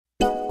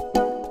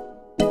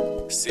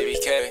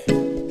CBK.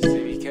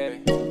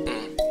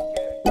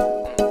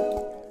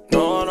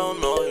 No, I don't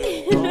know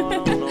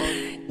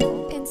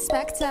you.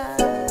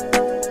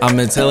 Inspector. I'm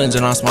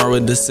intelligent, I'm smart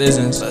with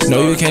decisions.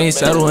 No, you can't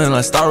settle in,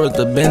 let's start with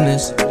the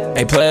business.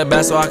 Hey, play it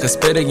back so I can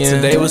spit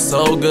again. Today was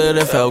so good,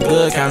 it felt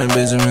good counting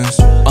Benjamins.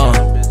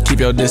 Keep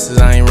your distance,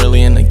 I ain't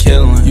really into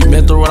killing. You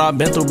been through what I've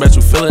been through, bet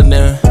you feel it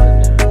then.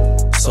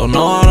 So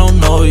no, I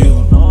don't know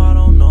you.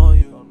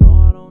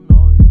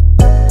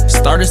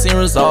 Started seeing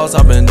results,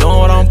 I've been doing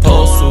what I'm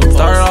supposed to.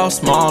 Started off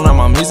small, now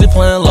my music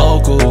playing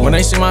local. When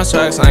they see my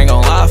tracks, I ain't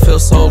gon' lie, I feel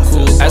so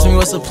cool. Ask me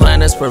what's the plan,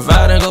 that's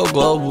provide and go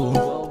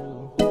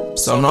global.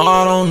 So no,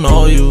 I don't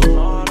know you.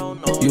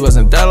 You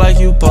wasn't that like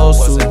you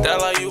supposed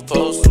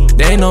to.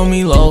 They know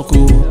me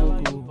local.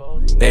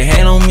 They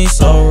hate on me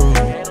so rude.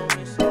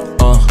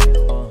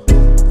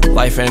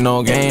 Life ain't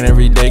no game,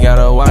 every day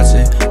gotta watch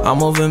it. I'm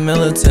moving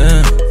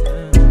militant.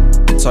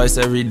 Twice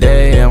every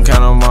day, I'm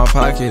counting my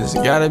pockets.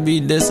 Gotta be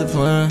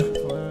disciplined.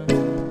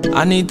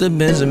 I need the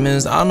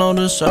Benjamins, I know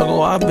the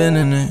struggle, I've been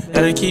in it.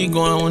 Gotta keep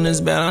going when it's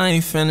bad, I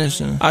ain't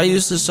finishing. I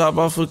used to shop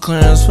off for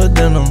clearance for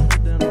denim.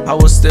 I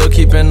was still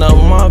keeping up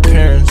with my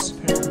appearance.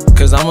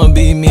 Cause I'ma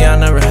be me, I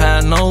never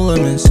had no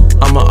limits.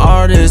 I'm an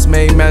artist,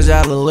 made magic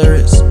out of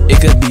lyrics.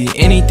 It could be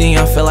anything,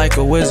 I feel like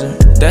a wizard.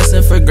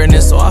 Destined for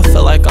greatness, so I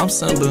feel like I'm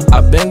Simba.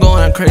 I've been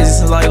going crazy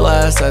since like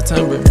last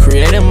September.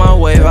 Creating my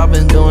wave, I've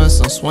been doing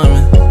some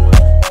swimming.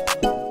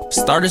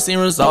 Started seeing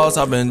results,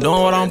 I've been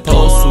doing what I'm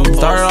supposed to.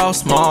 Started off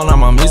small, now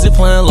my music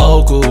playing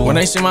local. When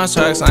they see my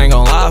tracks, I ain't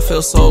gon' lie, I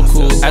feel so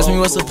cool. Ask me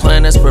what's the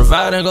plan, that's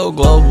provide and go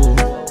global.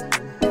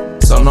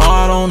 So no,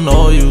 I don't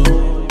know you.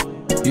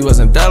 You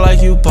wasn't that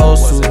like you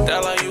supposed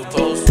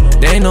to.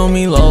 They know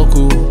me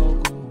local.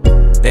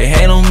 They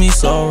hate on me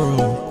so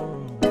rude.